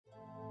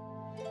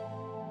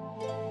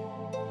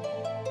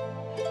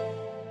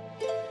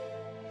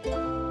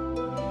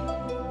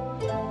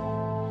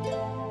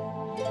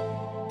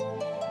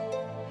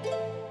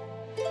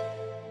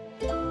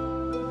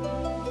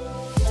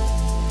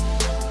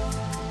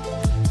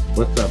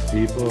What's up,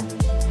 people?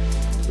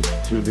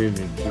 Tune in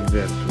to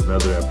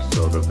another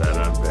episode of that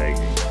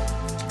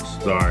Unbagging,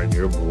 starring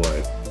your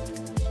boy,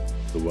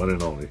 the one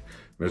and only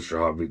Mr.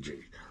 Javi G.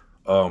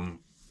 I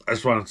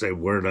just want to say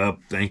word up.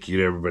 Thank you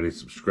to everybody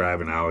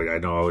subscribing. I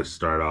know I always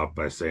start off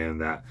by saying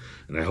that,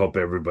 and I hope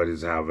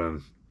everybody's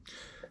having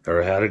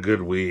or had a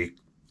good week,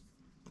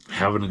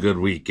 having a good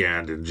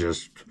weekend, and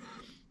just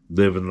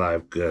living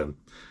life good.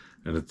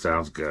 And it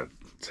sounds good.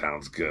 It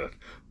sounds good.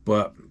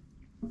 But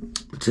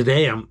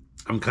today I'm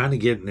kind of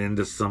getting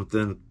into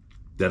something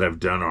that I've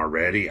done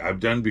already.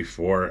 I've done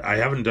before. I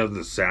haven't done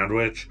the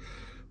sandwich,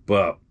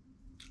 but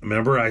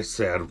remember I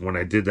said when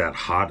I did that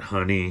hot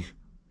honey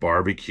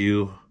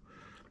barbecue,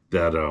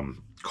 that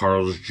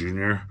Carl's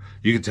Jr.,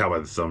 you can tell by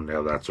the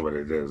thumbnail that's what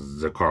it is.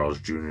 It's a Carl's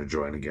Jr.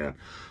 joint again.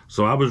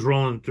 So I was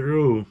rolling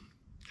through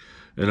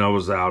and I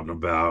was out and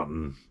about,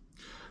 and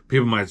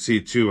people might see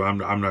too. I'm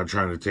not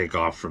trying to take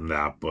off from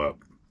that, but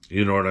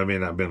you know what I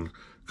mean? I've been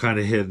kind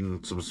of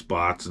hitting some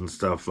spots and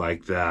stuff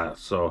like that.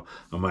 So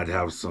I might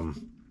have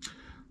some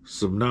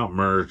not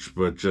merch,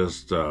 but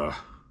just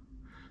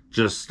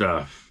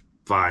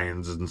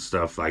finds and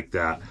stuff like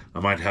that. I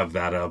might have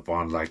that up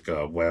on like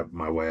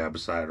my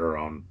website or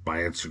on my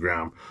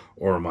Instagram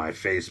or my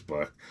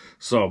Facebook.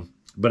 So,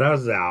 but I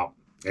was out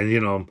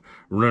and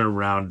running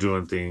around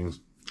doing things,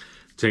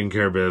 taking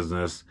care of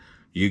business.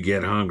 You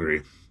get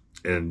hungry,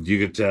 and you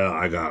could tell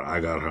I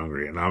got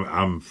hungry, and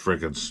I'm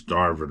freaking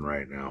starving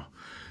right now.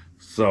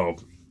 So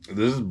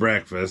this is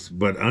breakfast,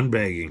 but I'm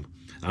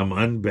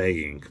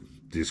unbagging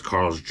these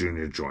Carl's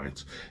Jr.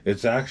 joints.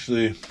 It's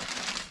actually,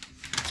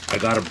 I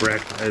got a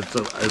breakfast.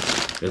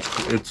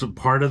 It's a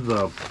part of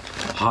the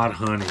hot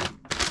honey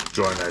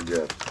joint I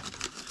did.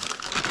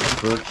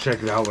 So let's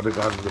check it out. What I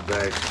got in the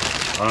bag.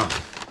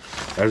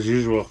 As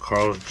usual,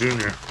 Carl's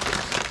Jr.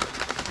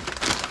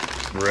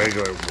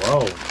 Regular.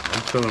 Whoa,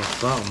 I'm feeling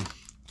something.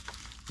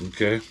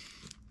 Okay,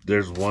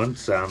 there's one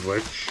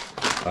sandwich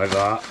I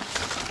got,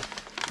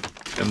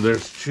 and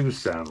there's two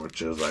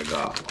sandwiches I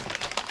got.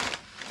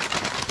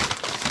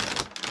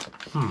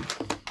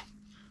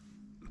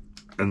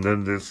 And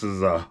then this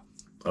is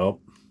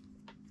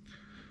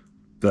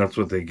that's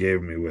what they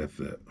gave me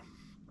with it.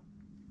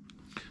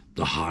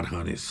 The hot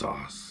honey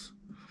sauce.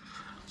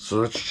 So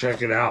let's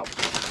check it out.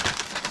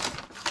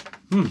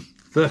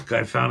 Look,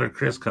 I found a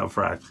Crisco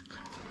fry.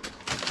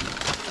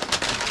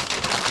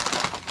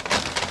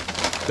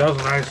 That was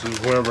nice of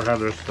whoever had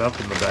their stuff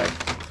in the bag.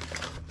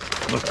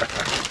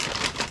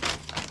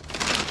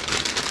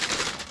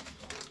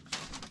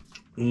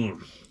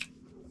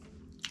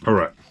 All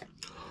right.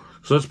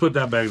 So let's put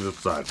that bag to the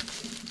side.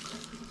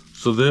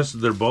 So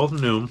they're both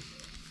new.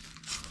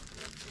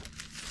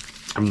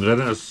 I'm going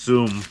to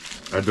assume,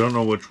 I don't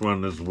know which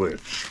one is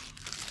which,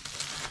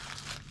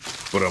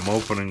 but I'm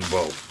opening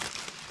both.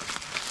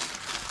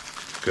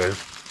 Okay.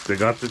 They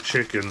got the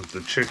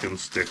chicken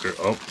sticker.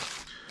 Oh,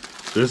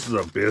 this is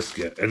a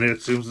biscuit, and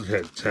it seems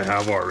to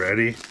have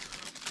already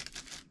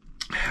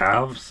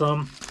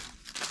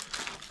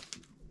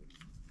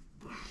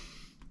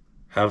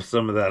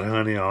some of that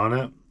honey on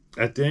it,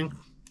 I think.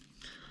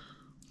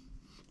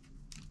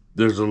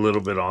 There's a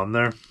little bit on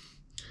there.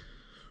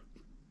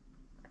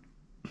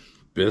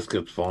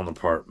 Biscuit's falling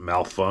apart.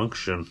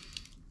 Malfunction.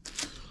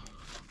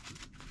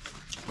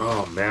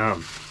 Oh,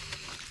 man.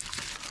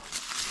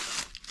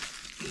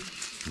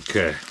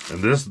 Okay,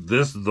 and this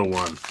is the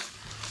one.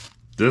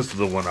 This is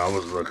the one I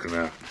was looking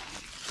at.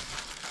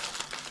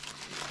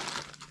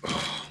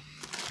 Oh.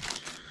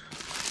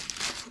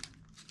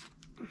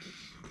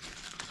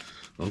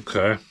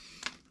 Okay.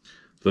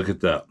 Look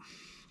at that.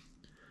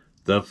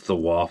 That's the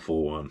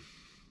waffle one.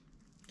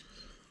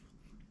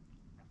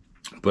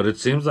 But it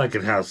seems like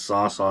it has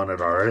sauce on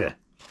it already.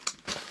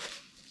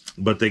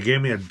 But they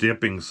gave me a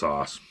dipping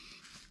sauce,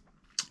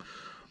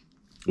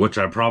 which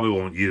I probably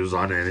won't use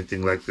on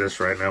anything like this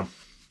right now.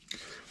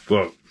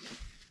 But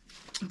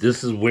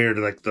this is weird.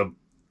 Like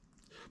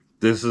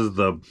that's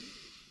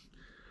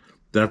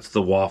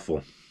the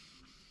waffle.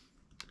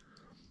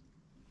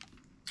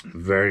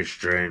 Very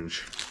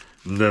strange.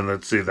 And then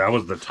let's see, that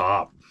was the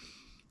top.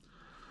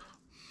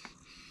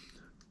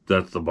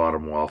 That's the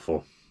bottom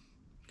waffle.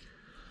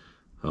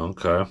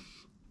 Okay.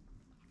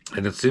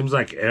 And it seems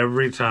like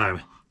every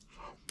time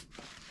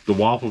the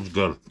waffle's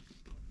good.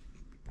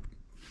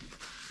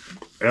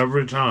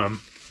 Every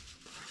time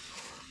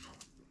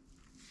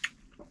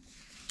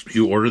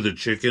you order the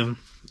chicken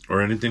or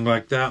anything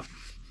like that,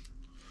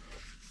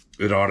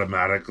 it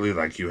automatically,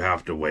 like, you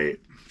have to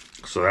wait.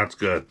 So that's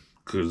good,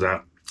 because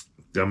that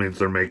means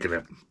they're making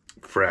it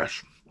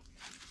fresh.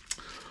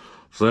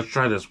 So let's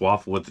try this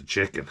waffle with the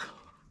chicken.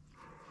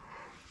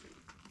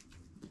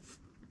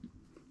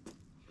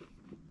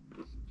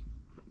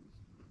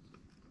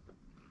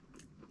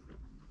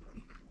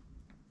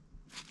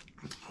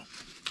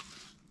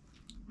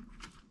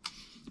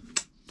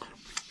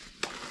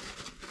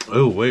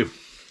 Oh, wait.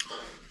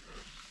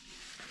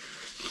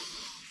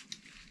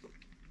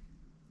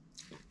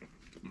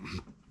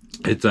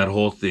 It's that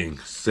whole thing.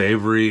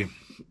 Savory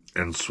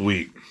and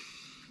sweet.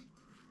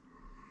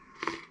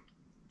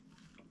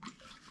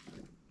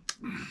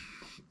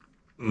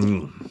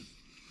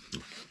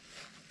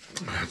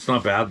 It's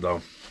not bad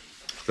though.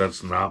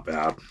 That's not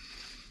bad.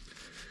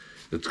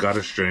 It's got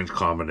a strange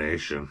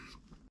combination.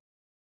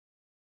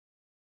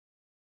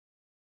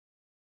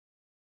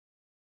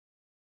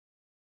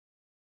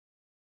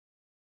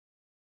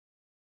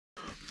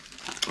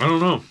 I don't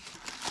know.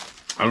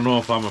 I don't know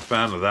if I'm a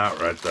fan of that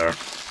right there.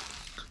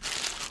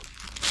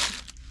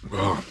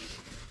 Oh,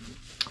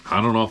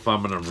 I don't know if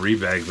I'm gonna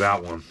rebag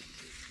that one.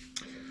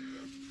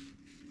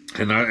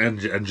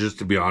 And just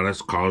to be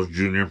honest, Carl's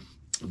Jr.,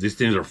 these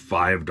things are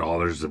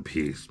 $5 a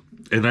piece.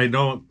 And I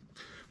know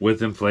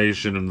with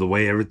inflation and the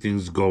way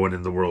everything's going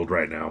in the world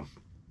right now,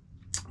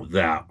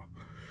 that,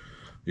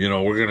 you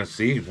know, we're gonna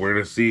see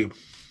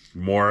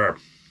more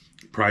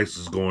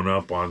prices going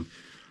up on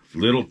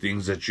little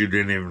things that you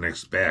didn't even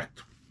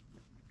expect.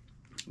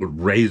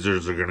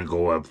 Razors are gonna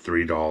go up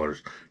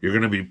 $3. You're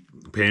gonna be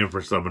paying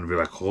for something to be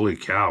like, holy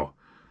cow,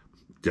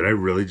 did I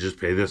really just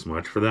pay this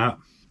much for that?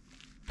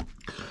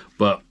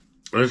 But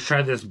let's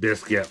try this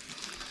biscuit.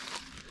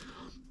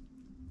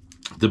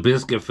 The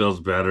biscuit feels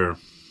better,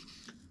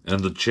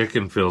 and the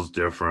chicken feels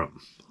different.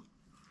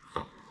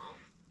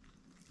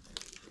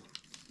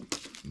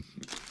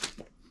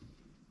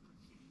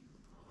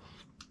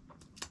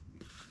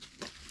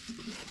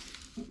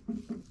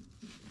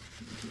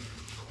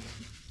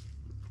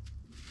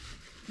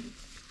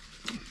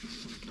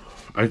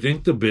 I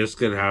think the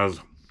biscuit has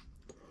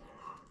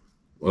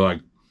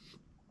like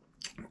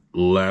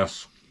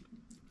less.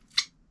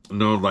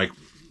 No, like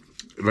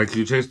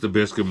you taste the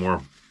biscuit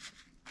more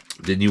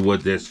than you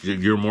would this.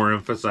 You're more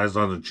emphasized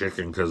on the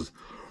chicken because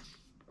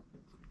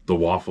the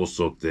waffle's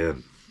so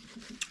thin.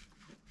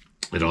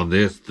 And on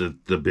this,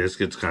 the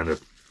biscuit's kind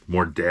of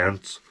more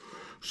dense.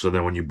 So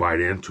then when you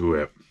bite into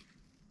it,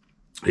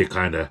 it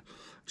kind of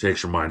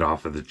takes your mind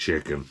off of the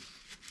chicken.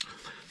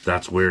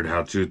 That's weird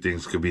how two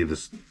things could be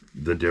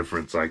the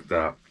difference like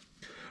that.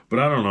 But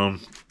I don't know.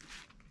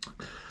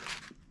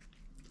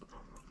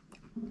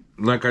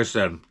 Like I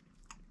said,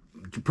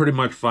 pretty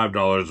much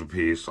 $5 a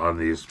piece on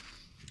these.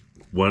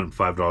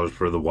 $5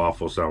 for the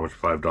waffle sandwich,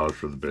 $5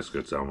 for the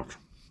biscuit sandwich.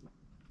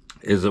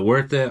 Is it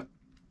worth it?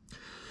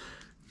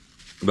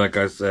 Like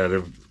I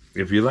said,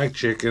 if you like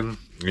chicken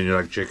and you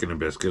like chicken and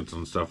biscuits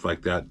and stuff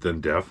like that,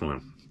 then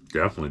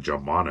definitely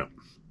jump on it.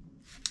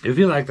 If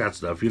you like that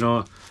stuff, you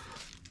know,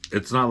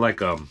 it's not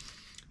like I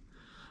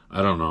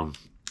don't know.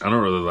 I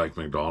don't really like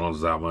McDonald's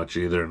that much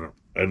either. And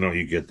I know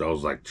you get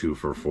those like 2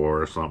 for $4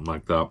 or something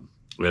like that.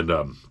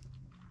 And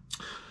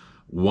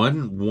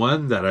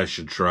one that I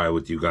should try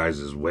with you guys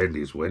is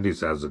Wendy's.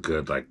 Wendy's has a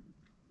good like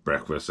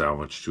breakfast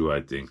sandwich too,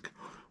 I think,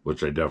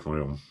 which I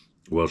definitely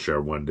will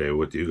share one day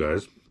with you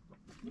guys.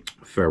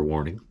 Fair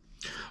warning.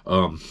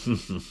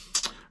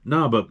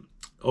 No, but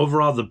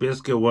overall the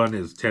biscuit one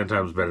is 10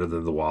 times better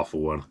than the waffle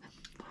one.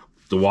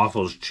 The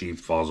waffle is cheap,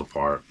 falls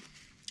apart,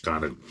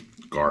 kind of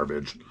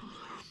garbage.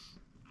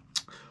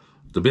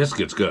 The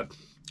biscuit's good,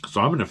 so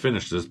I'm gonna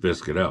finish this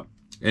biscuit up.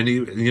 And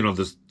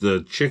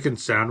the chicken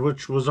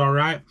sandwich was all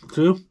right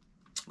too,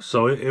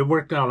 so it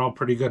worked out all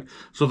pretty good.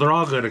 So they're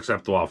all good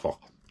except the waffle.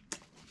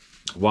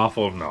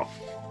 Waffle, no.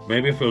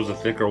 Maybe if it was a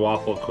thicker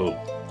waffle, cool.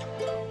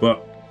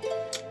 But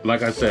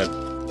like I said,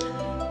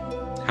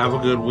 have a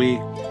good week.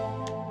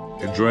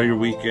 Enjoy your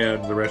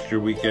weekend, the rest of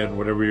your weekend,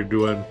 whatever you're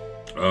doing.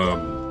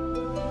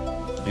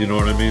 You know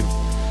what I mean?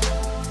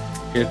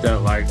 Hit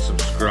that like,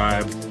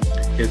 subscribe,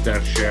 hit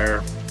that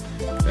share,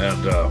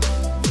 and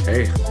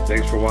hey,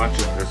 thanks for watching.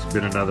 This has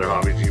been another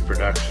Javi G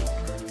production.